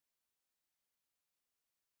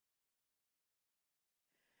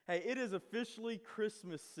Hey, it is officially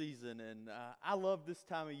Christmas season, and I love this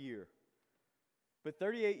time of year. But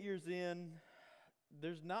 38 years in,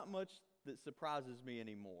 there's not much that surprises me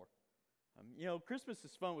anymore. Christmas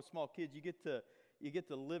is fun with small kids. You get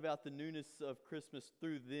to live out the newness of Christmas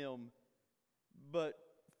through them. But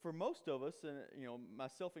for most of us, and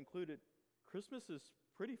myself included, Christmas is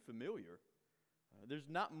pretty familiar. There's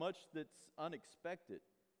not much that's unexpected.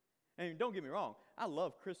 And don't get me wrong, I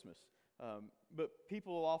love Christmas. But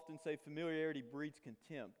people often say familiarity breeds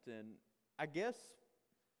contempt. And I guess,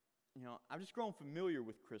 I've just grown familiar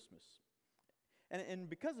with Christmas. And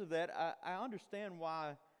because of that, I understand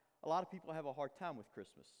why a lot of people have a hard time with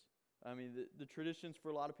Christmas. I mean, the traditions for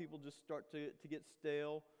a lot of people just start to get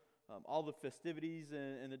stale. All the festivities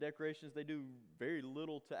and the decorations, they do very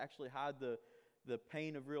little to actually hide the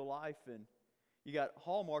pain of real life. And you got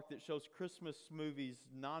Hallmark that shows Christmas movies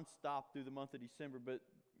nonstop through the month of December, but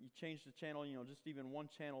you change the channel, just even one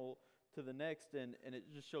channel to the next, and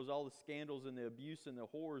it just shows all the scandals and the abuse and the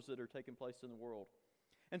horrors that are taking place in the world.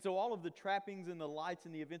 And so all of the trappings and the lights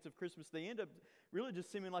and the events of Christmas, they end up really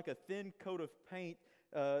just seeming like a thin coat of paint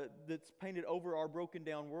that's painted over our broken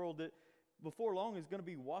down world that before long is going to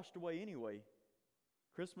be washed away anyway.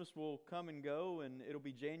 Christmas will come and go, and it'll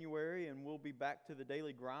be January, and we'll be back to the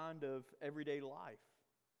daily grind of everyday life.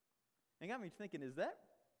 And it got me thinking, is that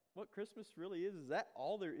what Christmas really is? Is that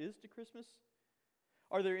all there is to Christmas?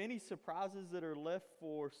 Are there any surprises that are left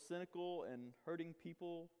for cynical and hurting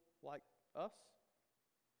people like us?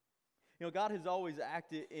 God has always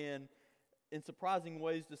acted in surprising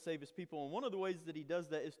ways to save His people. And one of the ways that He does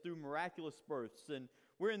that is through miraculous births. And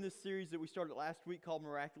we're in this series that we started last week called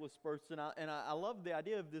Miraculous Births. And I love the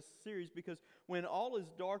idea of this series because when all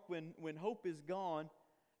is dark, when hope is gone,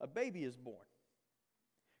 a baby is born.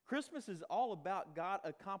 Christmas is all about God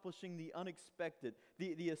accomplishing the unexpected,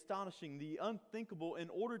 the astonishing, the unthinkable in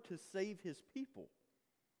order to save His people.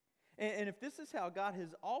 And if this is how God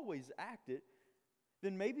has always acted,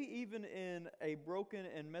 then maybe even in a broken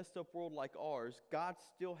and messed up world like ours, God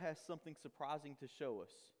still has something surprising to show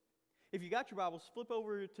us. If you got your Bibles, flip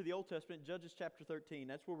over to the Old Testament, Judges chapter 13.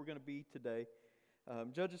 That's where we're going to be today.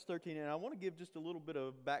 Judges 13, and I want to give just a little bit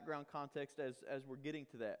of background context as we're getting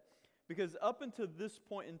to that. Because up until this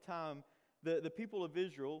point in time, the people of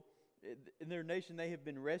Israel, in their nation, they have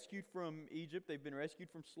been rescued from Egypt. They've been rescued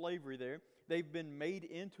from slavery there. They've been made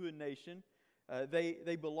into a nation.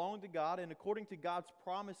 They belong to God, and according to God's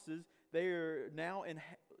promises, they are now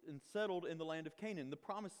settled in the land of Canaan, the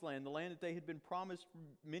promised land, the land that they had been promised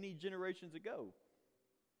many generations ago.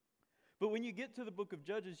 But when you get to the book of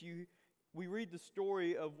Judges, we read the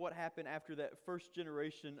story of what happened after that first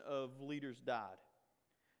generation of leaders died.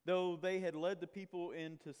 Though they had led the people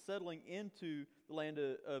into settling into the land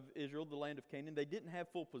of Israel, the land of Canaan, they didn't have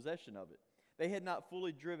full possession of it. They had not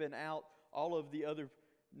fully driven out all of the other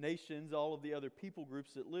nations, all of the other people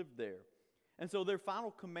groups that lived there. And so their final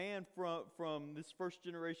command from this first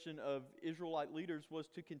generation of Israelite leaders was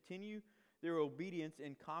to continue their obedience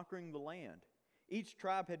in conquering the land. Each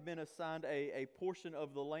tribe had been assigned a portion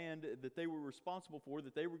of the land that they were responsible for,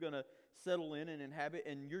 that they were going to settle in and inhabit,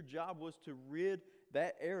 and your job was to rid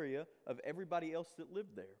that area of everybody else that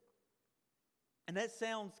lived there. And that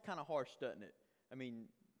sounds kind of harsh, doesn't it? I mean,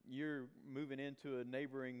 you're moving into a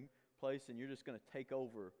neighboring place and you're just going to take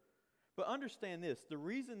over. But understand this, the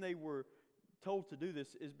reason they were told to do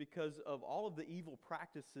this is because of all of the evil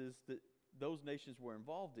practices that those nations were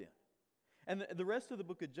involved in. And the rest of the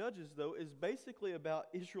book of Judges, though, is basically about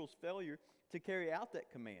Israel's failure to carry out that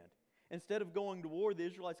command. Instead of going to war, the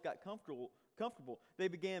Israelites got comfortable. They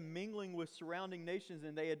began mingling with surrounding nations,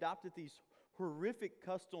 and they adopted these horrific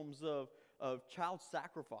customs of child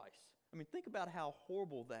sacrifice. I mean, think about how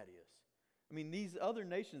horrible that is. I mean, these other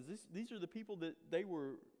nations, these are the people that they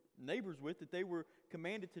were neighbors with, that they were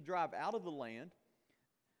commanded to drive out of the land.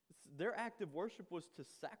 Their act of worship was to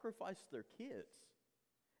sacrifice their kids.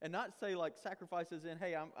 And not say like sacrifice as in,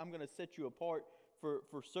 hey, I'm going to set you apart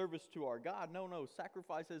for service to our God. No,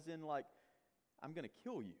 sacrifice as in like, I'm going to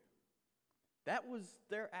kill you. That was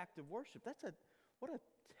their act of worship. What a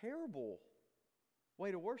terrible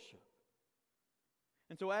way to worship.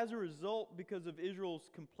 And so as a result, because of Israel's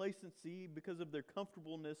complacency, because of their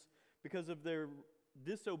comfortableness, because of their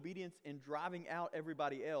disobedience in driving out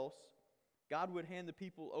everybody else, God would hand the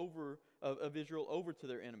people of Israel over to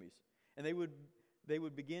their enemies. And they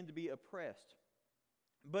would begin to be oppressed.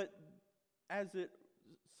 But as it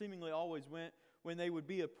seemingly always went, when they would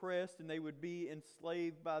be oppressed and they would be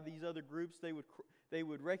enslaved by these other groups, they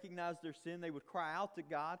would recognize their sin, they would cry out to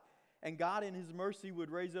God, And God in His mercy would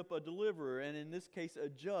raise up a deliverer, and in this case a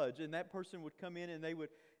judge, and that person would come in and they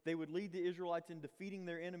would lead the Israelites in defeating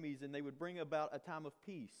their enemies, and they would bring about a time of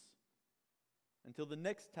peace until the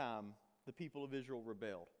next time the people of Israel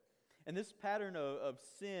rebelled. And this pattern of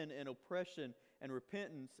sin and oppression and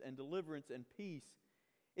repentance and deliverance and peace,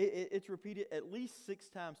 it's repeated at least 6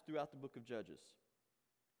 times throughout the book of Judges.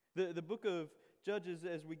 The book of Judges,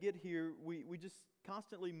 as we get here, we just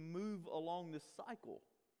constantly move along this cycle.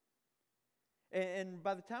 And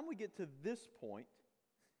by the time we get to this point,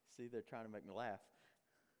 see, they're trying to make me laugh.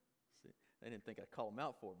 See, they didn't think I'd call them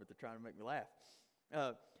out for it, but they're trying to make me laugh.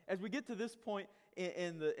 As we get to this point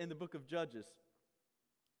in the book of Judges,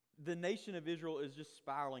 the nation of Israel is just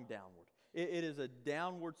spiraling downward. It is a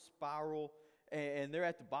downward spiral, and they're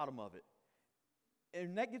at the bottom of it.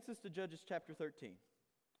 And that gets us to Judges chapter 13.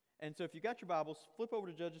 And so if you got your Bibles, flip over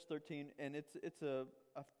to Judges 13, and it's a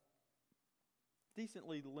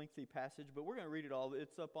decently lengthy passage, but we're going to read it all.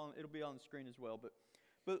 It'll be on the screen as well.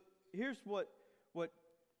 But here's what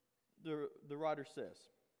the writer says.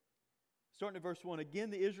 Starting at verse 1, again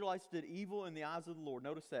the Israelites did evil in the eyes of the Lord.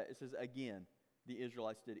 Notice that. It says, again, the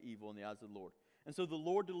Israelites did evil in the eyes of the Lord. And so the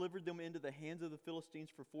Lord delivered them into the hands of the Philistines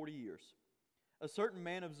for 40 years. A certain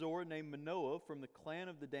man of Zorah named Manoah from the clan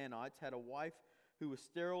of the Danites had a wife who was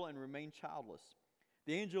sterile and remained childless.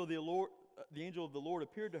 The angel of the Lord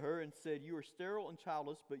appeared to her and said, you are sterile and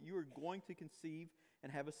childless, but you are going to conceive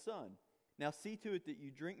and have a son. Now see to it that you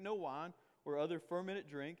drink no wine or other fermented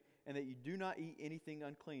drink, and that you do not eat anything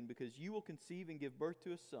unclean, because you will conceive and give birth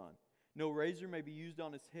to a son. No razor may be used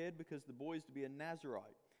on his head, because the boy is to be a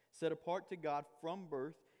Nazirite, set apart to God from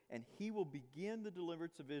birth, and he will begin the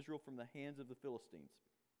deliverance of Israel from the hands of the Philistines.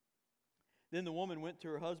 Then the woman went to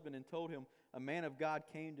her husband and told him, a man of God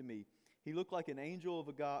came to me. He looked like an angel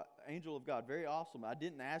of God, very awesome. I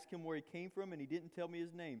didn't ask him where he came from, and he didn't tell me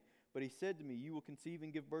his name. But he said to me, you will conceive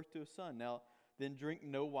and give birth to a son. Now then drink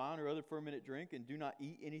no wine or other fermented drink, and do not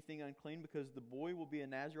eat anything unclean, because the boy will be a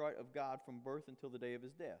Nazirite of God from birth until the day of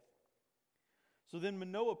his death. So then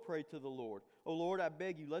Manoah prayed to the Lord, O Lord, I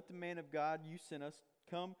beg you, let the man of God you sent us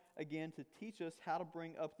come again to teach us how to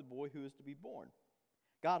bring up the boy who is to be born.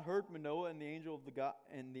 God heard Manoah, and the angel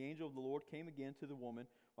of the Lord came again to the woman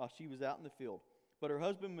while she was out in the field. But her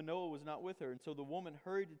husband Manoah was not with her, and so the woman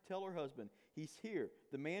hurried to tell her husband, he's here,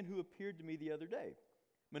 the man who appeared to me the other day.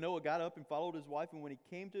 Manoah got up and followed his wife, and when he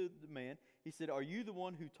came to the man, he said, are you the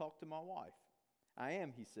one who talked to my wife? I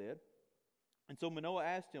am, he said. And so Manoah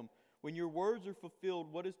asked him, when your words are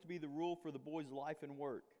fulfilled, what is to be the rule for the boy's life and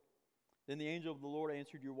work? Then the angel of the Lord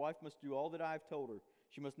answered, your wife must do all that I have told her.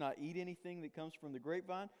 She must not eat anything that comes from the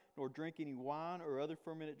grapevine, nor drink any wine or other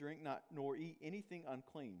fermented drink, nor eat anything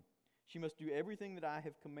unclean. She must do everything that I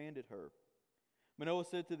have commanded her. Manoah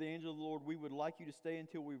said to the angel of the Lord, we would like you to stay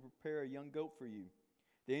until we prepare a young goat for you.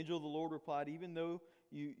 The angel of the Lord replied, even though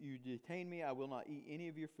you detain me, I will not eat any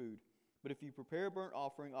of your food. But if you prepare a burnt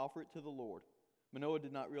offering, offer it to the Lord. Manoah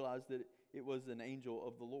did not realize that it was an angel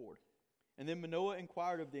of the Lord. And then Manoah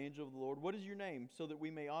inquired of the angel of the Lord, what is your name, so that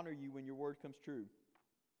we may honor you when your word comes true?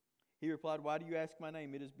 He replied, why do you ask my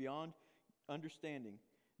name? It is beyond understanding.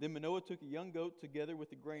 Then Manoah took a young goat together with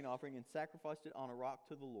the grain offering and sacrificed it on a rock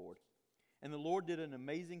to the Lord. And the Lord did an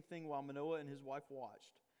amazing thing while Manoah and his wife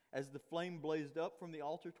watched. As the flame blazed up from the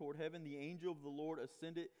altar toward heaven, the angel of the Lord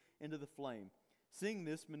ascended into the flame. Seeing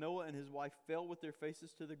this, Manoah and his wife fell with their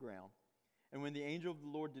faces to the ground. And when the angel of the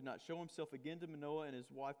Lord did not show himself again to Manoah and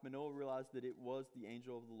his wife, Manoah realized that it was the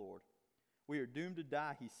angel of the Lord. We are doomed to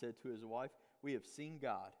die, he said to his wife. We have seen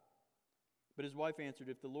God. But his wife answered,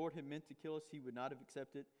 if the Lord had meant to kill us, he would not have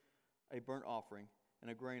accepted a burnt offering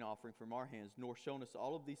and a grain offering from our hands, nor shown us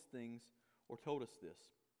all of these things or told us this.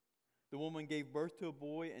 The woman gave birth to a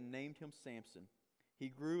boy and named him Samson. He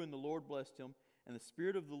grew, and the Lord blessed him, and the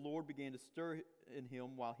Spirit of the Lord began to stir in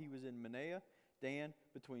him while he was in Manaah, Dan,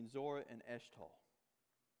 between Zorah and Eshtaol.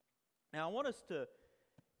 Now, I want us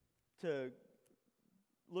to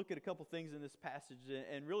look at a couple things in this passage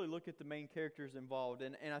and really look at the main characters involved.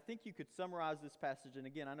 And I think you could summarize this passage, and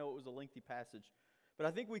again, I know it was a lengthy passage, but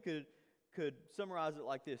I think we could summarize it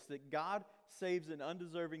like this, that God saves an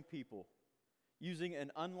undeserving people using an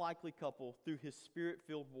unlikely couple through his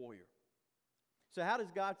Spirit-filled warrior. So how does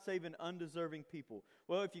God save an undeserving people?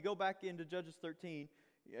 Well, if you go back into Judges 13,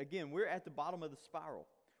 again, we're at the bottom of the spiral.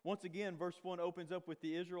 Once again, verse 1 opens up with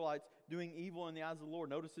the Israelites doing evil in the eyes of the Lord.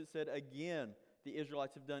 Notice it said, again, the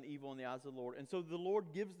Israelites have done evil in the eyes of the Lord. And so the Lord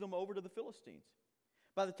gives them over to the Philistines.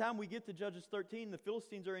 By the time we get to Judges 13, the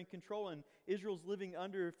Philistines are in control, and Israel's living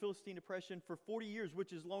under Philistine oppression for 40 years,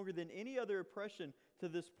 which is longer than any other oppression to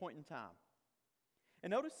this point in time. And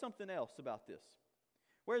notice something else about this.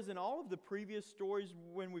 Whereas in all of the previous stories,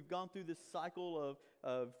 when we've gone through this cycle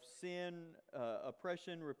of sin,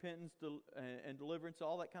 oppression, repentance, and deliverance,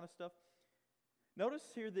 all that kind of stuff, notice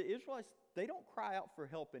here the Israelites, they don't cry out for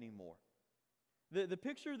help anymore. The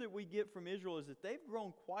picture that we get from Israel is that they've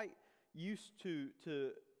grown quite used to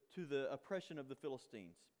the oppression of the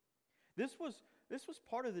Philistines. This was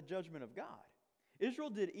part of the judgment of God.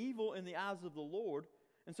 Israel did evil in the eyes of the Lord,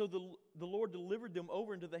 and so the Lord delivered them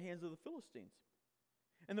over into the hands of the Philistines.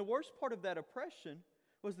 And the worst part of that oppression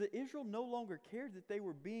was that Israel no longer cared that they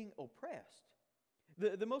were being oppressed.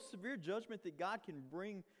 The most severe judgment that God can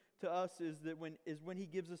bring to us is when He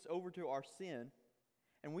gives us over to our sin,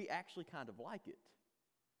 and we actually kind of like it.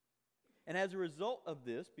 And as a result of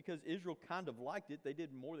this, because Israel kind of liked it, they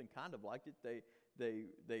did more than kind of liked it,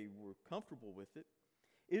 they were comfortable with it,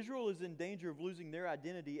 Israel is in danger of losing their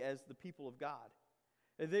identity as the people of God.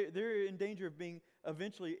 They're in danger of being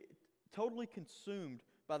eventually totally consumed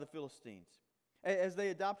by the Philistines. As they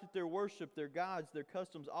adopted their worship, their gods, their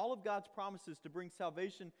customs, all of God's promises to bring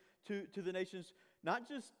salvation to the nations, not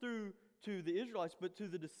just through to the Israelites, but to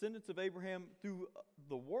the descendants of Abraham through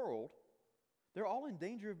the world, they're all in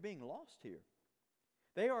danger of being lost here.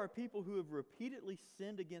 They are a people who have repeatedly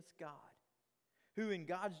sinned against God, who in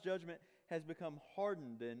God's judgment has become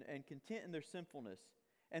hardened and content in their sinfulness,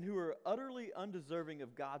 and who are utterly undeserving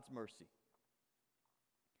of God's mercy.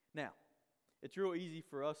 Now, it's real easy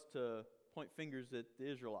for us to point fingers at the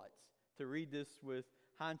Israelites, to read this with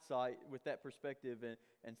hindsight, with that perspective,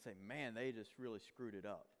 and say, man, they just really screwed it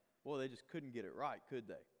up. Well, they just couldn't get it right, could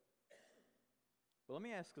they? But let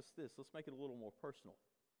me ask us this. Let's make it a little more personal.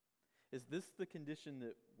 Is this the condition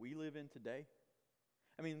that we live in today?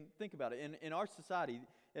 I mean, think about it. In our society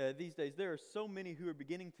these days, there are so many who are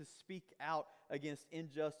beginning to speak out against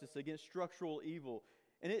injustice, against structural evil.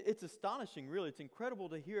 And it's astonishing, really. It's incredible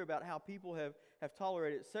to hear about how people have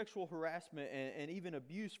tolerated sexual harassment and even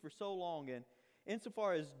abuse for so long, and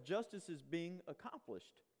insofar as justice is being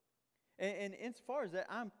accomplished. And insofar as that,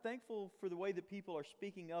 I'm thankful for the way that people are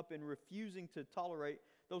speaking up and refusing to tolerate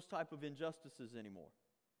those type of injustices anymore.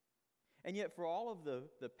 And yet for all of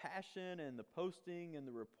the passion and the posting and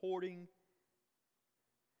the reporting,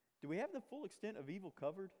 do we have the full extent of evil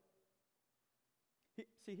covered?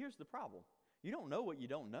 See, here's the problem. You don't know what you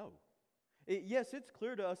don't know. Yes, it's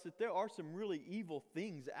clear to us that there are some really evil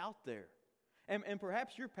things out there. And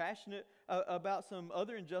perhaps you're passionate about some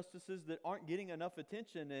other injustices that aren't getting enough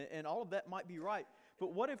attention, and all of that might be right.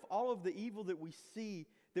 But what if all of the evil that we see,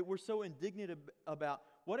 that we're so indignant about,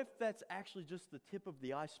 what if that's actually just the tip of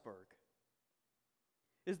the iceberg?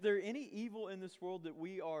 Is there any evil in this world that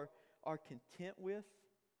we are content with,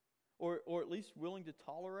 or at least willing to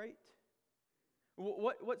tolerate?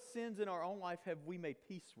 What sins in our own life have we made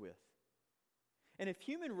peace with? And if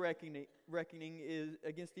human reckoning is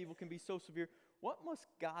against evil can be so severe, what must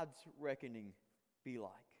God's reckoning be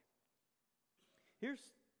like? Here's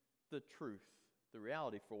the truth. The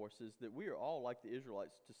reality for us is that we are all like the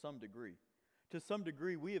Israelites to some degree. To some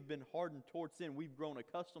degree, we have been hardened towards sin. We've grown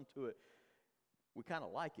accustomed to it. We kind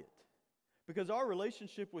of like it. Because our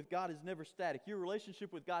relationship with God is never static. Your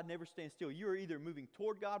relationship with God never stands still. You are either moving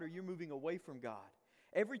toward God or you're moving away from God.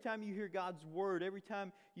 Every time you hear God's word, every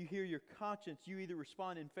time you hear your conscience, you either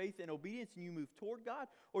respond in faith and obedience and you move toward God,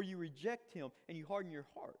 or you reject Him and you harden your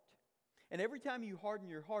heart. And every time you harden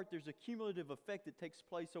your heart, there's a cumulative effect that takes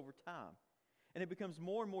place over time. And it becomes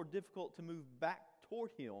more and more difficult to move back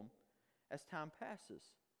toward Him as time passes.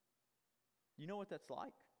 You know what that's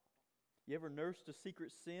like? You ever nursed a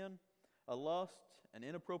secret sin, a lust, an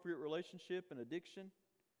inappropriate relationship, an addiction?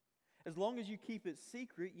 As long as you keep it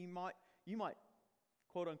secret, you might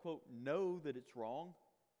quote unquote know that it's wrong,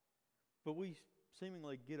 but we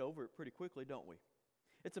seemingly get over it pretty quickly, don't we?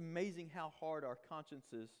 It's amazing how hard our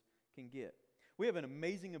consciences can get. We have an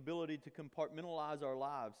amazing ability to compartmentalize our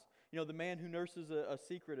lives. You know, the man who nurses a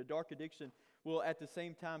secret, a dark addiction, will at the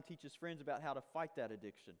same time teach his friends about how to fight that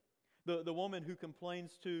addiction. The woman who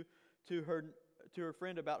complains to her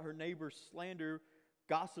friend about her neighbor's slander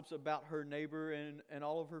gossips about her neighbor and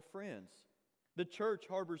all of her friends. The church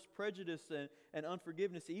harbors prejudice and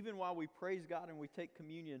unforgiveness even while we praise God and we take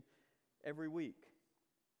communion every week.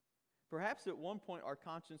 Perhaps at one point our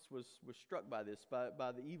conscience was struck by this,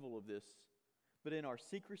 by the evil of this. But in our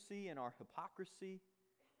secrecy and our hypocrisy,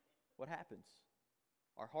 what happens?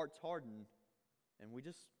 Our hearts harden and we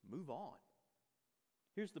just move on.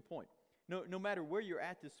 Here's the point. No matter where you're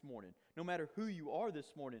at this morning, no matter who you are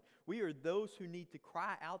this morning, we are those who need to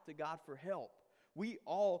cry out to God for help. We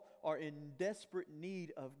all are in desperate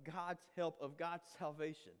need of God's help, of God's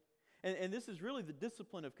salvation. And this is really the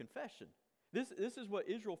discipline of confession. This is what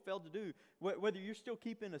Israel failed to do. Whether you're still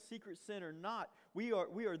keeping a secret sin or not, we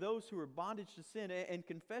are those who are bondage to sin, and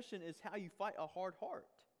confession is how you fight a hard heart.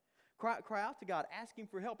 Cry out to God. Ask Him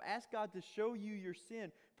for help. Ask God to show you your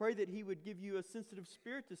sin. Pray that He would give you a sensitive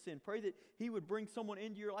spirit to sin. Pray that He would bring someone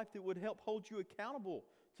into your life that would help hold you accountable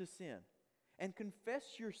to sin. And confess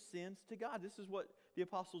your sins to God. This is what the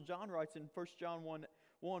Apostle John writes in 1 John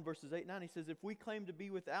 1 verses 8 and 9. He says, if we claim to be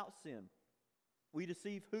without sin, we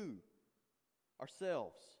deceive who?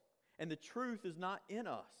 Ourselves. And the truth is not in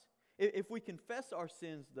us. If we confess our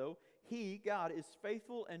sins, though, He, God, is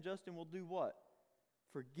faithful and just and will do what?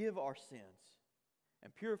 Forgive our sins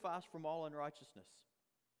and purify us from all unrighteousness.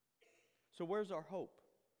 So where's our hope?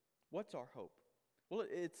 What's our hope? Well,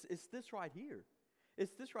 it's this right here.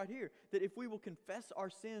 It's this right here, that if we will confess our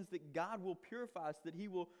sins, that God will purify us, that He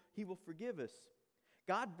will forgive us.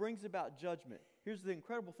 God brings about judgment. Here's the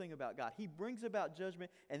incredible thing about God. He brings about judgment,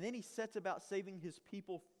 and then He sets about saving His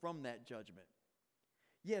people from that judgment.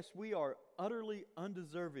 Yes, we are utterly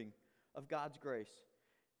undeserving of God's grace,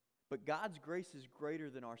 but God's grace is greater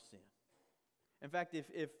than our sin. In fact,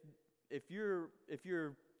 if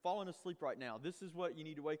you're falling asleep right now, this is what you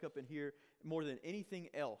need to wake up and hear more than anything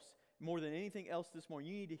else. More than anything else this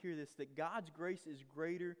morning, you need to hear this, that God's grace is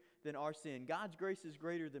greater than our sin. God's grace is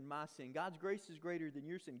greater than my sin. God's grace is greater than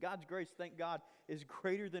your sin. God's grace, thank God, is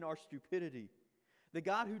greater than our stupidity. The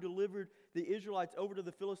God who delivered the Israelites over to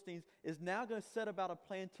the Philistines is now going to set about a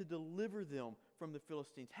plan to deliver them from the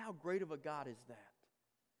Philistines. How great of a God is that?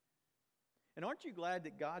 And aren't you glad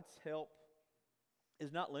that God's help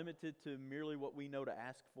is not limited to merely what we know to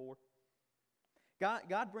ask for?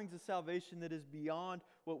 God brings a salvation that is beyond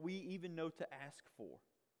what we even know to ask for.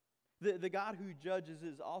 The God who judges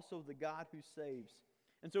is also the God who saves.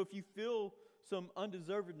 And so if you feel some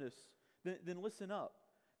undeservedness, then listen up.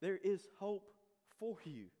 There is hope for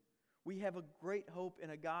you. We have a great hope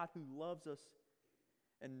in a God who loves us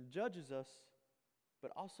and judges us,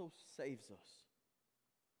 but also saves us.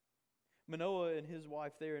 Manoah and his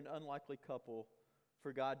wife, they're an unlikely couple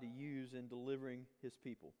for God to use in delivering His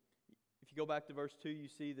people. If you go back to verse 2, you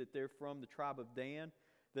see that they're from the tribe of Dan.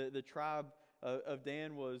 The tribe of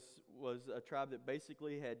Dan was a tribe that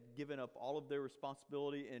basically had given up all of their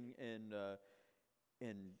responsibility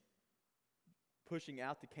in pushing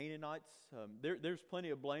out the Canaanites. There's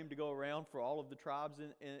plenty of blame to go around for all of the tribes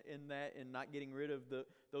in that, and not getting rid of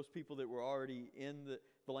those people that were already in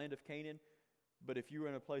the land of Canaan. But if you were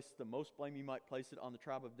in a place the most blame, you might place it on the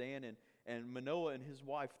tribe of Dan. And Manoah and his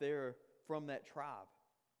wife, they're from that tribe.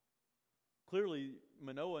 Clearly,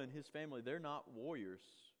 Manoah and his family, they're not warriors.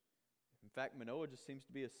 In fact, Manoah just seems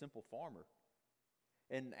to be a simple farmer.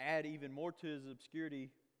 And add even more to his obscurity,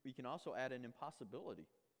 we can also add an impossibility.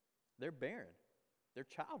 They're barren. They're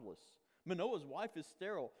childless. Manoah's wife is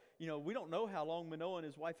sterile. We don't know how long Manoah and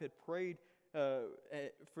his wife had prayed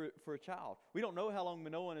for a child. We don't know how long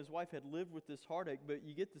Manoah and his wife had lived with this heartache, but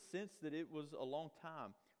you get the sense that it was a long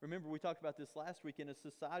time. Remember, we talked about this last week. In a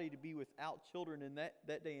society to be without children in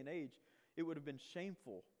that day and age, it would have been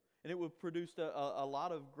shameful, and it would have produced a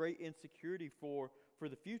lot of great insecurity for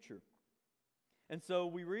the future. And so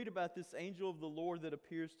we read about this angel of the Lord that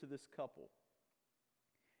appears to this couple.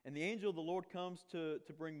 And the angel of the Lord comes to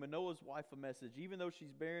bring Manoah's wife a message. Even though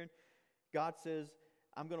she's barren, God says,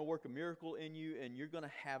 I'm going to work a miracle in you, and you're going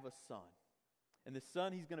to have a son. And the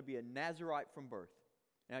son, he's going to be a Nazirite from birth.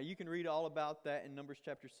 Now, you can read all about that in Numbers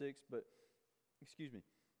chapter 6, but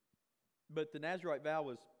the Nazirite vow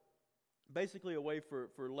was basically a way for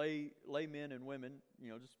laymen and women,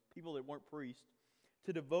 just people that weren't priests,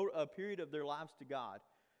 to devote a period of their lives to God.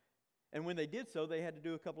 And when they did so, they had to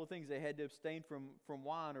do a couple of things. They had to abstain from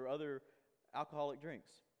wine or other alcoholic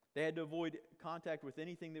drinks. They had to avoid contact with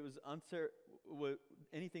anything that was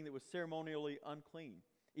ceremonially unclean.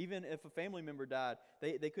 Even if a family member died,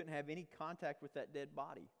 they couldn't have any contact with that dead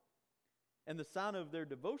body. And the sign of their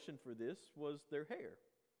devotion for this was their hair.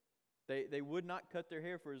 They would not cut their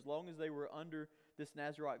hair for as long as they were under this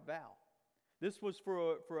Nazirite vow. This was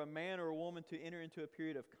for a man or a woman to enter into a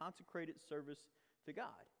period of consecrated service to God.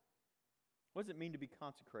 What does it mean to be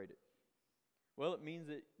consecrated? Well, it means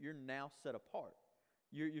that you're now set apart.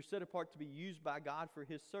 You're set apart to be used by God for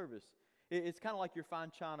His service. It's kind of like your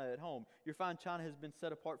fine china at home. Your fine china has been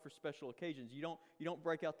set apart for special occasions. You don't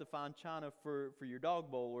break out the fine china for your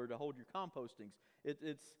dog bowl or to hold your compostings.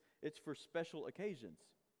 It's for special occasions.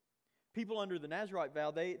 People under the Nazirite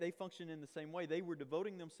vow, they function in the same way. They were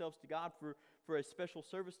devoting themselves to God for a special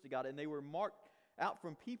service to God, and they were marked out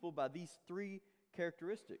from people by these three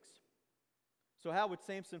characteristics. So how would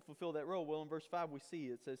Samson fulfill that role? Well, in verse 5 we see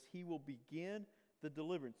it says, he will begin the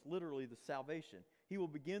deliverance, literally the salvation. he will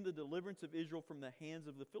begin the deliverance of Israel from the hands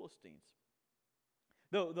of the Philistines.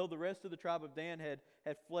 Though the rest of the tribe of Dan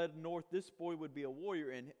had fled north, this boy would be a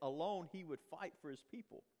warrior, and alone he would fight for his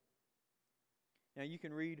people. Now you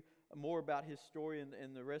can read more about his story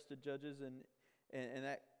in the rest of Judges and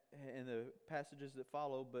the passages that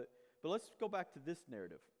follow, but let's go back to this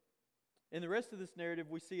narrative. In the rest of this narrative,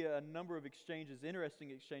 we see a number of exchanges,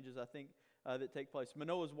 interesting exchanges, I think, that take place.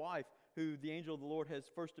 Manoah's wife, who the angel of the Lord has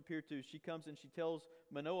first appeared to, she comes and she tells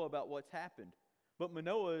Manoah about what's happened. But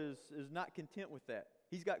Manoah is not content with that.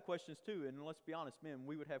 He's got questions too, and let's be honest, men,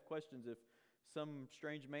 we would have questions if some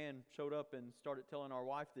strange man showed up and started telling our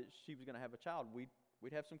wife that she was going to have a child.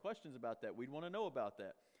 We'd have some questions about that. We'd want to know about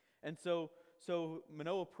that. And so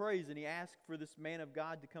Manoah prays and he asks for this man of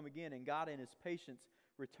God to come again, and God in his patience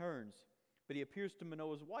returns. But he appears to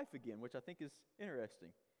Manoah's wife again, which I think is interesting.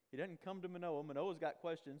 He doesn't come to Manoah. Manoah's got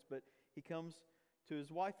questions, but he comes to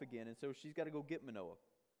his wife again, and so she's got to go get Manoah.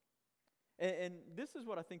 And this is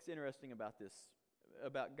what I think is interesting about this,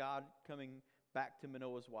 about God coming back to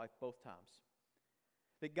Manoah's wife both times.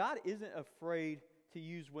 That God isn't afraid to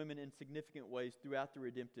use women in significant ways throughout the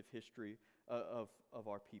redemptive history of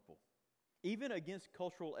our people, even against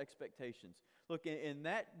cultural expectations. Look, in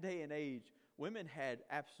that day and age, women had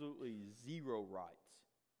absolutely zero rights.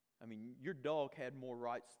 I mean, your dog had more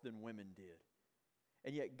rights than women did.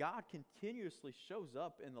 And yet God continuously shows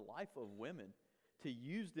up in the life of women to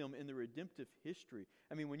use them in the redemptive history.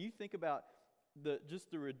 I mean, when you think about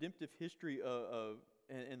just the redemptive history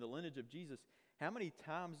and the lineage of Jesus, how many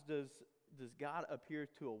times does God appear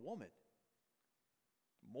to a woman?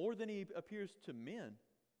 More than he appears to men.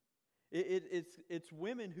 It's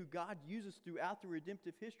women who God uses throughout the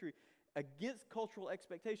redemptive history against cultural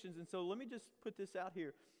expectations. And so let me just put this out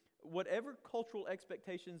here. Whatever cultural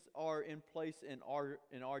expectations are in place in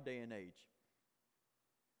our day and age,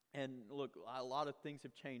 and look, a lot of things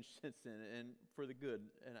have changed since then, and for the good,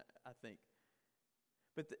 and I think.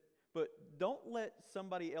 But don't let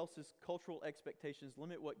somebody else's cultural expectations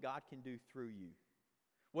limit what God can do through you.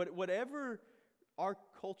 Whatever our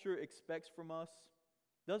culture expects from us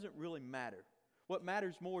doesn't really matter. What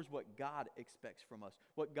matters more is what God expects from us.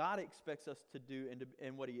 What God expects us to do,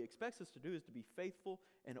 and what he expects us to do is to be faithful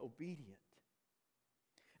and obedient.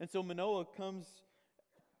 And so Manoah comes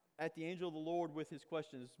at the angel of the Lord with his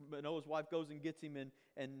questions. Manoah's wife goes and gets him,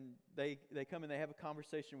 and they come and they have a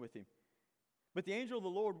conversation with him. But the angel of the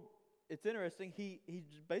Lord, it's interesting, he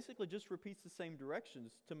basically just repeats the same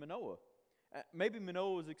directions to Manoah. Maybe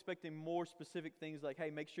Manoah was expecting more specific things like, hey,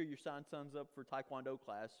 make sure your son's up for Taekwondo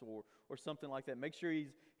class or something like that. Make sure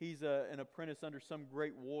he's an apprentice under some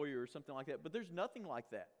great warrior or something like that. But there's nothing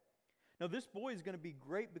like that. Now, this boy is going to be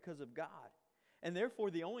great because of God. And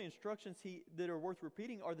therefore, the only instructions that are worth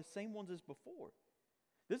repeating are the same ones as before.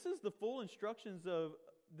 This is the full instructions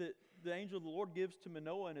that the angel of the Lord gives to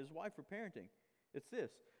Manoah and his wife for parenting. It's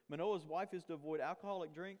this. Manoah's wife is to avoid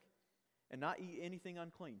alcoholic drink and not eat anything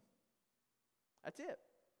unclean. That's it.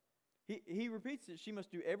 He repeats it. She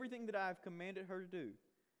must do everything that I have commanded her to do.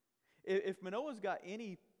 If Manoah's got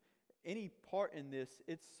any part in this,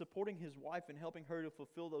 it's supporting his wife and helping her to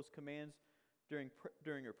fulfill those commands during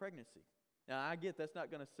her pregnancy. Now, I get that's not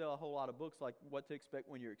going to sell a whole lot of books like what to expect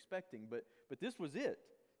when you're expecting, but this was it.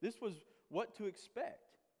 This was what to expect.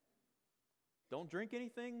 Don't drink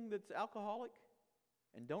anything that's alcoholic,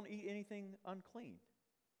 and don't eat anything unclean.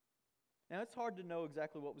 Now, it's hard to know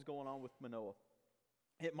exactly what was going on with Manoah.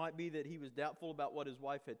 It might be that he was doubtful about what his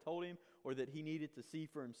wife had told him, or that he needed to see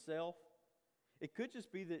for himself. It could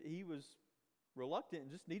just be that he was reluctant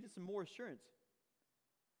and just needed some more assurance.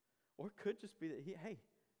 Or it could just be that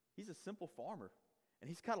he's a simple farmer, and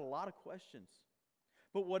he's got a lot of questions.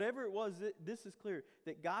 But whatever it was, this is clear,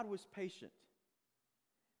 that God was patient.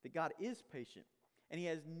 That God is patient. And he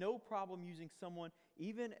has no problem using someone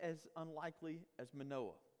even as unlikely as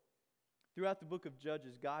Manoah. Throughout the book of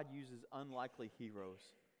Judges, God uses unlikely heroes.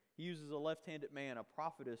 He uses a left-handed man, a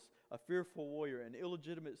prophetess, a fearful warrior, an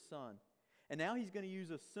illegitimate son. And now he's going to use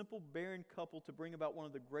a simple barren couple to bring about one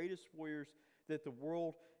of the greatest warriors that the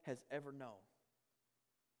world has ever known.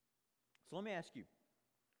 So let me ask you,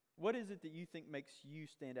 what is it that you think makes you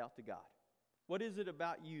stand out to God? What is it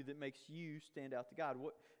about you that makes you stand out to God?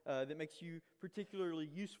 What that makes you particularly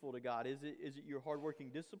useful to God? Is it your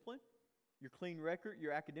hardworking discipline? Your clean record,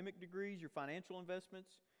 your academic degrees, your financial investments,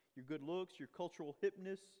 your good looks, your cultural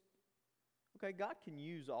hipness? Okay, God can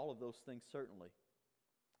use all of those things, certainly.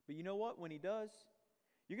 But you know what? When he does,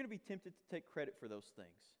 you're going to be tempted to take credit for those things.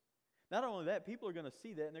 Not only that, people are going to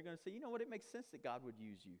see that and they're going to say, you know what? It makes sense that God would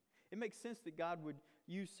use you. It makes sense that God would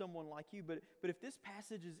use someone like you. But if this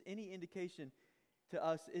passage is any indication, to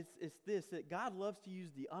us, it's this, that God loves to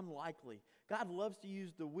use the unlikely. God loves to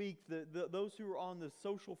use the weak, those who are on the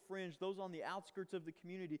social fringe, those on the outskirts of the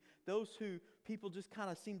community, those who people just kind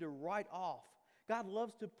of seem to write off. God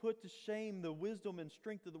loves to put to shame the wisdom and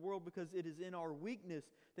strength of the world, because it is in our weakness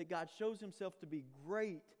that God shows Himself to be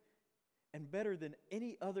great and better than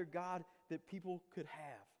any other God that people could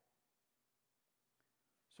have.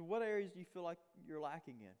 So what areas do you feel like you're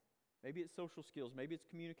lacking in? Maybe it's social skills. Maybe it's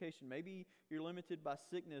communication. Maybe you're limited by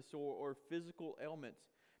sickness or physical ailments.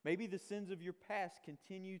 Maybe the sins of your past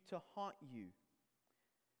continue to haunt you.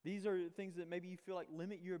 These are things that maybe you feel like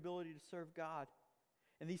limit your ability to serve God.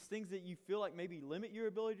 And these things that you feel like maybe limit your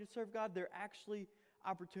ability to serve God, they're actually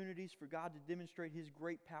opportunities for God to demonstrate His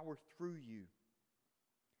great power through you.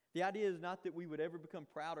 The idea is not that we would ever become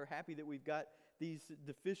proud or happy that we've got these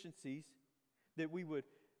deficiencies, that we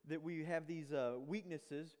have these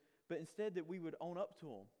weaknesses, but instead that we would own up to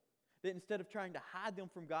them. That instead of trying to hide them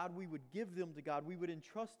from God, we would give them to God. We would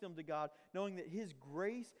entrust them to God, knowing that His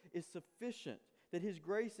grace is sufficient. That His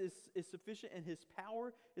grace is sufficient and His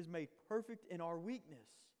power is made perfect in our weakness.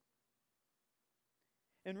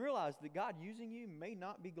 And realize that God using you may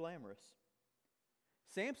not be glamorous.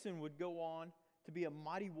 Samson would go on to be a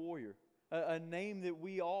mighty warrior, a name that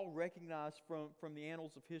we all recognize from the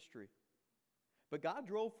annals of history. But God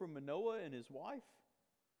drove from Manoah and his wife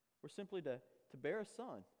were simply to bear a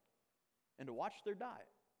son and to watch their diet.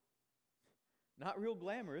 Not real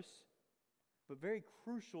glamorous, but very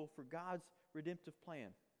crucial for God's redemptive plan.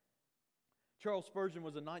 Charles Spurgeon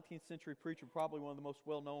was a 19th century preacher, probably one of the most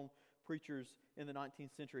well-known preachers in the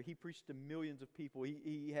 19th century. He preached to millions of people.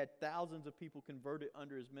 He had thousands of people converted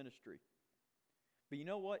under his ministry. But you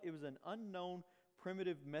know what? It was an unknown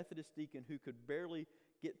primitive Methodist deacon who could barely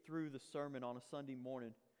get through the sermon on a Sunday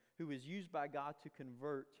morning, who was used by God to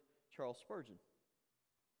convert Charles Spurgeon.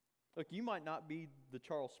 Look, you might not be the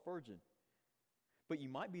Charles Spurgeon, but you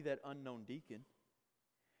might be that unknown deacon.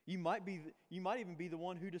 You might even be the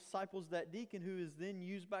one who disciples that deacon, who is then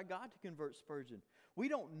used by God to convert Spurgeon. We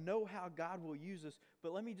don't know how God will use us,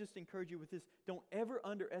 but let me just encourage you with this. Don't ever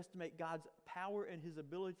underestimate God's power and His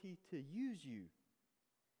ability to use you,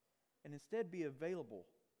 and instead be available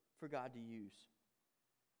for God to use.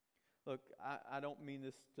 Look, I don't mean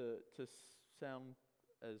this to sound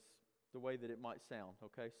as the way that it might sound,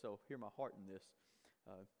 okay? So hear my heart in this.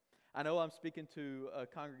 I know I'm speaking to a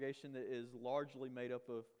congregation that is largely made up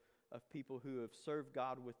of people who have served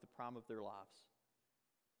God with the prime of their lives.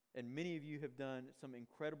 And many of you have done some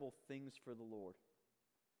incredible things for the Lord.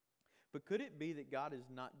 But could it be that God is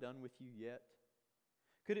not done with you yet?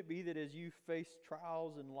 Could it be that as you face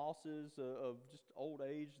trials and losses of just old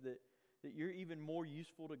age, that you're even more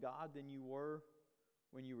useful to God than you were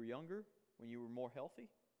when you were younger, when you were more healthy?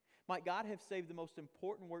 Might God have saved the most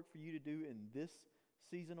important work for you to do in this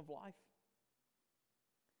season of life?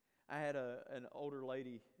 I had an older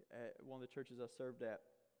lady at one of the churches I served at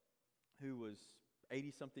who was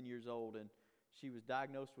 80-something years old, and she was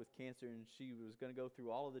diagnosed with cancer, and she was going to go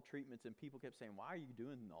through all of the treatments, and people kept saying, why are you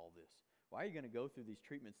doing all this? Why are you going to go through these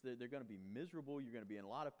treatments? They're going to be miserable. You're going to be in a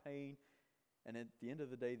lot of pain. And at the end of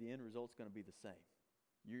the day, the end result's going to be the same.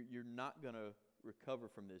 You're not going to recover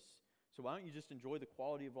from this. So why don't you just enjoy the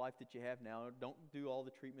quality of life that you have now? Don't do all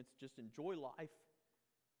the treatments. Just enjoy life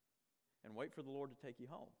and wait for the Lord to take you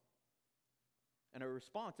home. And her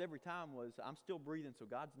response every time was, I'm still breathing, so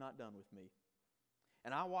God's not done with me.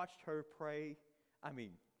 And I watched her pray. I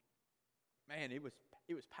mean, man, it was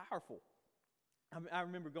powerful. I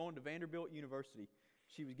remember going to Vanderbilt University.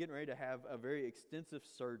 She was getting ready to have a very extensive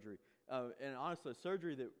surgery. And honestly, a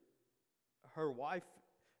surgery that her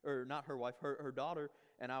daughter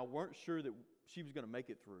and I weren't sure that she was going to make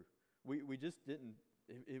it through. We just didn't.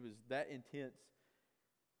 It was that intense.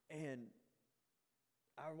 And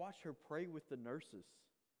I watched her pray with the nurses.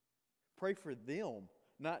 Pray for them.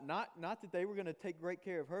 Not that they were going to take great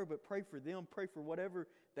care of her, but pray for them. Pray for whatever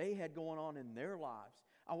they had going on in their lives.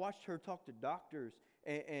 I watched her talk to doctors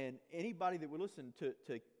and anybody that would listen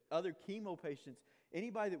to other chemo patients,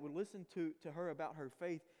 anybody that would listen to her about her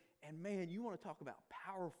faith. And man, you want to talk about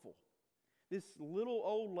powerful. This little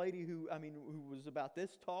old lady who was about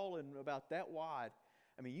this tall and about that wide.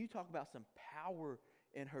 I mean, you talk about some power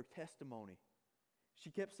in her testimony.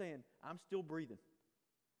 She kept saying, I'm still breathing,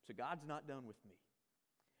 so God's not done with me.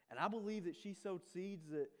 And I believe that she sowed seeds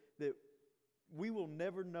that we will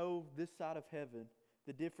never know this side of heaven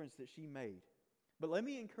the difference that she made. But let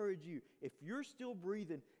me encourage you, if you're still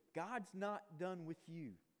breathing, God's not done with you.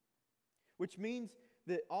 Which means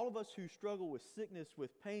that all of us who struggle with sickness, with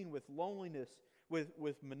pain, with loneliness,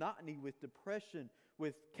 with monotony, with depression,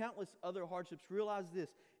 with countless other hardships, realize this: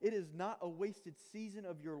 it is not a wasted season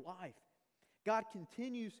of your life. God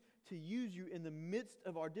continues to use you in the midst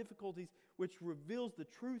of our difficulties, which reveals the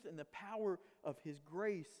truth and the power of His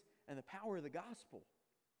grace and the power of the gospel.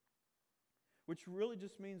 Which really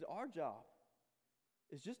just means our job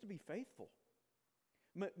is just to be faithful.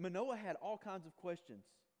 Manoah had all kinds of questions.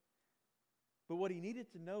 But what he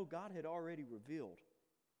needed to know, God had already revealed.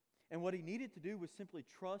 And what he needed to do was simply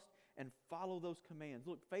trust and follow those commands.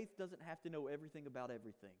 Look, faith doesn't have to know everything about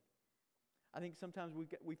everything. I think sometimes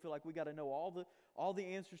we feel like we got to know all the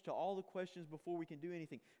answers to all the questions before we can do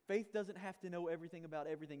anything. Faith doesn't have to know everything about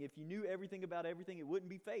everything. If you knew everything about everything, it wouldn't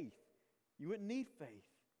be faith. You wouldn't need faith.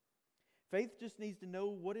 Faith just needs to know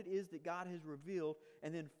what it is that God has revealed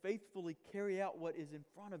and then faithfully carry out what is in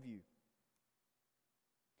front of you.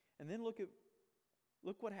 And then look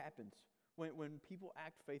what happens when people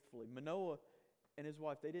act faithfully. Manoah and his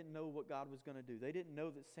wife, they didn't know what God was going to do. They didn't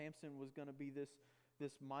know that Samson was going to be this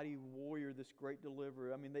mighty warrior, this great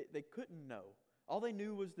deliverer. I mean, they couldn't know. All they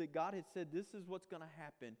knew was that God had said, this is what's going to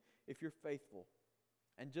happen if you're faithful.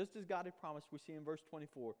 And just as God had promised, we see in verse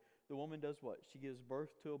 24, the woman does what? She gives birth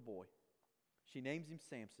to a boy. She names him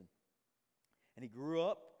Samson. And he grew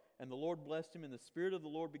up, and the Lord blessed him, and the Spirit of the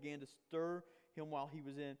Lord began to stir him while he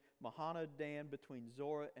was in Mahaneh-dan between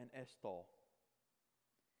Zorah and Eshtaol.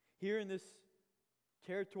 Here in this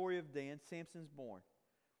territory of Dan, Samson's born.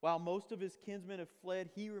 While most of his kinsmen have fled,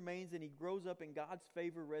 he remains, and he grows up, and God's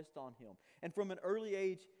favor rests on him. And from an early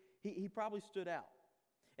age, he probably stood out.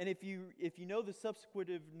 And if you know the subsequent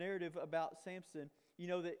narrative about Samson, you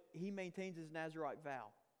know that he maintains his Nazirite vow.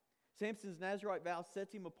 Samson's Nazirite vow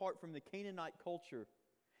sets him apart from the Canaanite culture.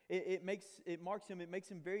 It marks him, it makes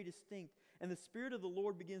him very distinct. And the Spirit of the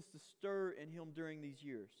Lord begins to stir in him during these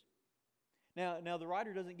years. Now the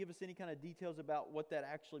writer doesn't give us any kind of details about what that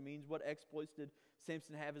actually means. What exploits did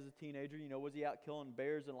Samson have as a teenager? Was he out killing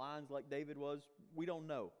bears and lions like David was? We don't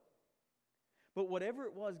know. But whatever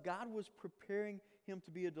it was, God was preparing him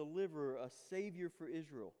to be a deliverer, a savior for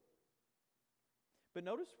Israel. But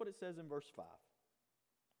notice what it says in verse 5.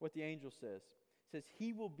 What the angel says. It says,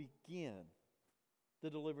 he will begin the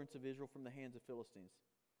deliverance of Israel from the hands of Philistines.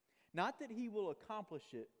 Not that he will accomplish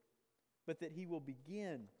it, but that he will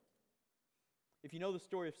begin. If you know the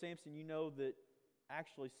story of Samson, you know that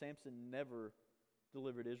actually Samson never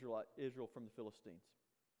delivered Israel from the Philistines.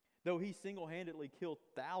 Though he single-handedly killed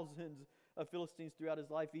thousands of Philistines throughout his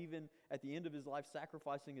life, even at the end of his life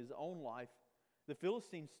sacrificing his own life, the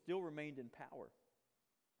Philistines still remained in power.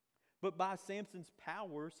 But by Samson's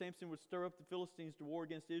power, Samson would stir up the Philistines to war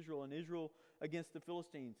against Israel and Israel against the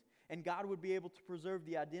Philistines. And God would be able to preserve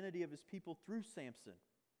the identity of His people through Samson.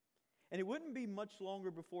 And it wouldn't be much longer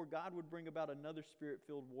before God would bring about another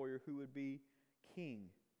Spirit-filled warrior who would be king,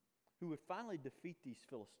 who would finally defeat these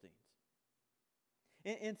Philistines.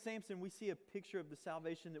 In Samson, we see a picture of the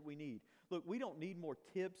salvation that we need. Look, we don't need more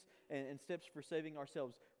tips and steps for saving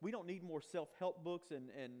ourselves. We don't need more self-help books and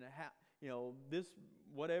this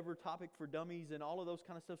whatever topic for dummies and all of those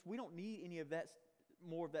kind of stuff. We don't need any of that,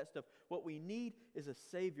 more of that stuff. What we need is a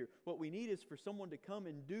Savior. What we need is for someone to come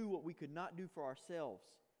and do what we could not do for ourselves.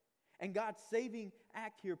 And God's saving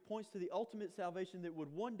act here points to the ultimate salvation that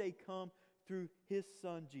would one day come through His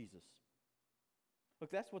Son, Jesus.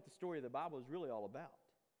 Look, that's what the story of the Bible is really all about.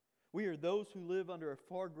 We are those who live under a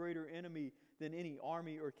far greater enemy than any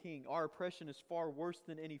army or king. Our oppression is far worse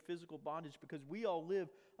than any physical bondage because we all live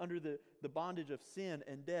under the bondage of sin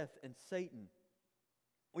and death and Satan.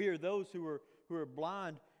 We are those who are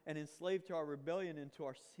blind and enslaved to our rebellion and to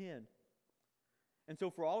our sin. And so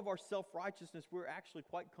for all of our self-righteousness, we're actually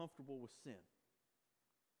quite comfortable with sin.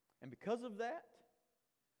 And because of that,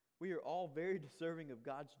 we are all very deserving of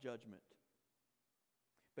God's judgment.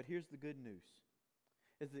 But here's the good news,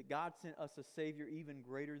 is that God sent us a Savior even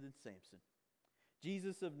greater than Samson.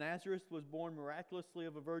 Jesus of Nazareth was born miraculously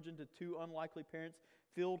of a virgin to two unlikely parents,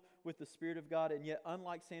 filled with the Spirit of God, and yet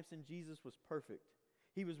unlike Samson, Jesus was perfect.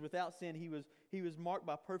 He was without sin. He was marked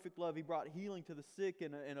by perfect love. He brought healing to the sick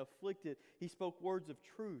and afflicted. He spoke words of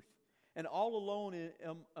truth. And all alone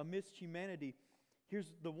amidst humanity,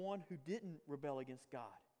 here's the one who didn't rebel against God.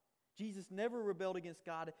 Jesus never rebelled against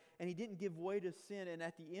God, and He didn't give way to sin. And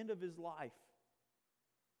at the end of His life,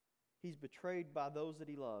 He's betrayed by those that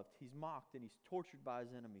He loved. He's mocked and He's tortured by His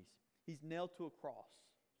enemies. He's nailed to a cross.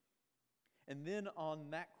 And then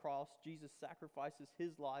on that cross, Jesus sacrifices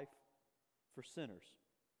His life for sinners,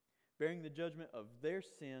 bearing the judgment of their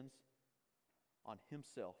sins on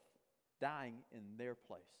Himself, dying in their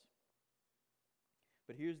place.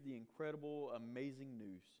 But here's the incredible, amazing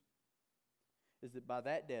news, is that by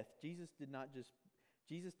that death, Jesus did not just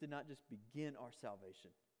begin our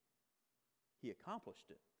salvation. He accomplished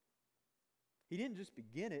it. He didn't just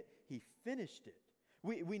begin it, He finished it.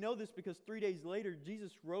 We know this because 3 days later,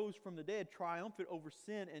 Jesus rose from the dead, triumphant over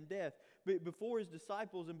sin and death. But before His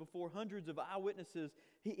disciples and before hundreds of eyewitnesses,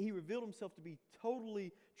 He revealed Himself to be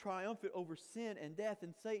totally triumphant over sin and death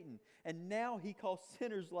and Satan. And now He calls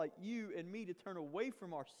sinners like you and me to turn away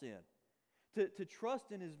from our sin, to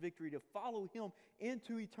trust in His victory, to follow Him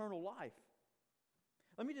into eternal life.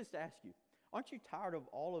 Let me just ask you, aren't you tired of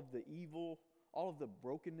all of the evil, all of the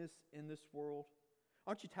brokenness in this world?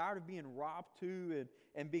 Aren't you tired of being robbed to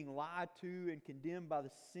and being lied to and condemned by the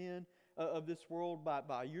sin of this world,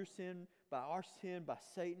 by your sin, by our sin, by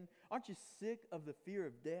Satan? Aren't you sick of the fear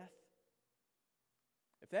of death?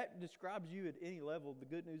 If that describes you at any level, the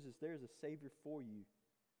good news is there's a Savior for you.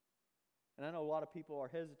 And I know a lot of people are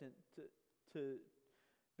hesitant to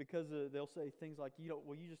because they'll say things like, you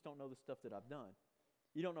just don't know the stuff that I've done.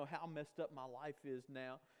 You don't know how messed up my life is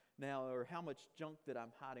now, or how much junk that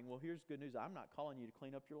I'm hiding. Well, here's good news. I'm not calling you to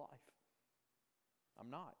clean up your life.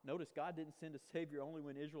 I'm not. Notice God didn't send a Savior only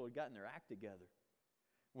when Israel had gotten their act together.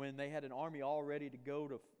 When they had an army all ready to go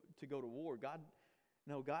to war. God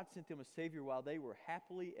sent them a Savior while they were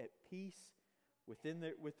happily at peace with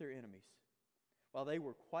their enemies. While they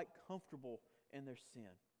were quite comfortable in their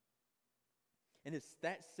sin. And it's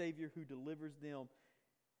that Savior who delivers them.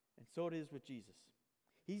 And so it is with Jesus.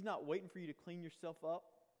 He's not waiting for you to clean yourself up.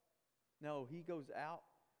 No, He goes out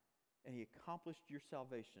and He accomplished your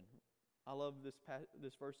salvation. I love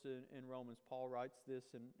this verse in Romans. Paul writes this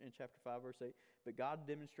in chapter 5, verse 8. But God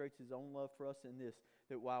demonstrates His own love for us in this,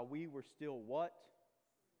 that while we were still what?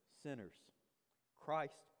 Sinners.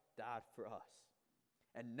 Christ died for us.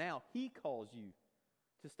 And now He calls you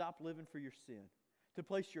to stop living for your sin, to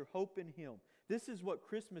place your hope in Him. This is what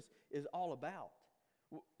Christmas is all about.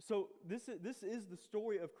 So this is the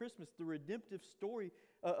story of Christmas, the redemptive story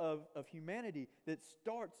of humanity that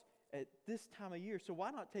starts at this time of year. So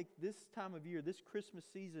why not take this time of year, this Christmas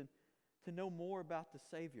season, to know more about the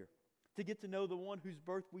Savior, to get to know the one whose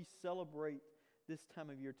birth we celebrate this time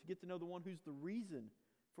of year, to get to know the one who's the reason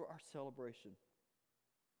for our celebration.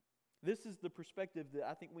 This is the perspective that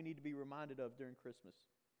I think we need to be reminded of during Christmas.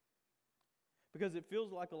 Because it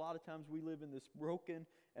feels like a lot of times we live in this broken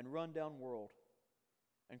and run-down world.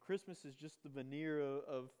 And Christmas is just the veneer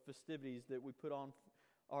of festivities that we put on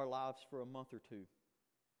our lives for a month or two.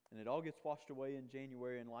 And it all gets washed away in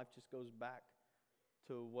January and life just goes back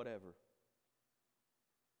to whatever.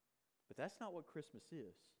 But that's not what Christmas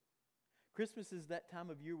is. Christmas is that time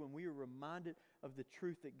of year when we are reminded of the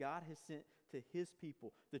truth that God has sent to His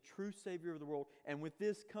people, the true Savior of the world. And with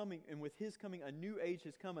His coming, a new age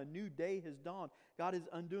has come, a new day has dawned. God is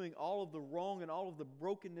undoing all of the wrong and all of the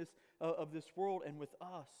brokenness of this world and with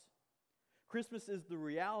us. Christmas is the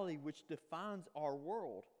reality which defines our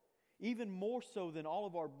world. Even more so than all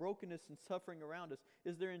of our brokenness and suffering around us.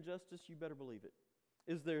 Is there injustice? You better believe it.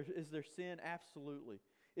 Is there sin? Absolutely.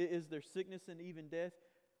 Is there sickness and even death?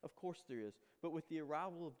 Of course there is. But with the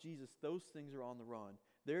arrival of Jesus, those things are on the run.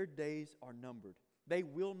 Their days are numbered. They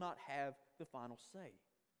will not have the final say.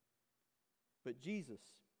 But Jesus,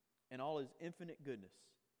 in all His infinite goodness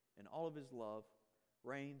and all of His love,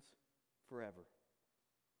 reigns forever.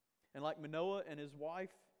 And like Manoah and his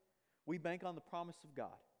wife, we bank on the promise of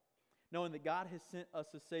God, knowing that God has sent us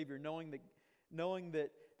a Savior, knowing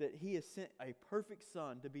that He has sent a perfect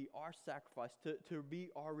Son to be our sacrifice, to be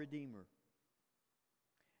our Redeemer.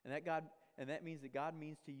 And that means that God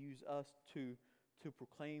means to use us to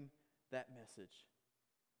proclaim that message.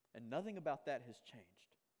 And nothing about that has changed.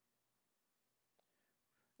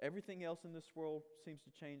 Everything else in this world seems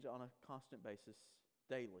to change on a constant basis,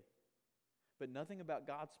 daily. But nothing about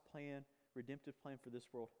God's plan, redemptive plan for this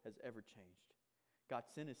world has ever changed. God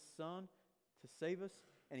sent His Son to save us,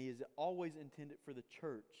 and He has always intended for the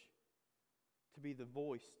church to be the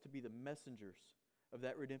voice, to be the messengers of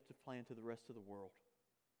that redemptive plan to the rest of the world.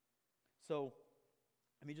 So,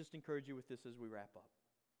 let me just encourage you with this as we wrap up.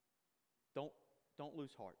 Don't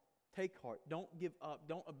lose heart. Take heart. Don't give up.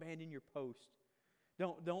 Don't abandon your post.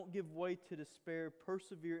 Don't give way to despair.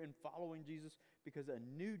 Persevere in following Jesus because a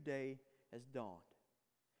new day has dawned.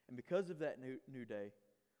 And because of that new day,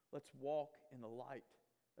 let's walk in the light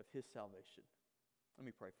of His salvation. Let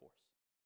me pray for us.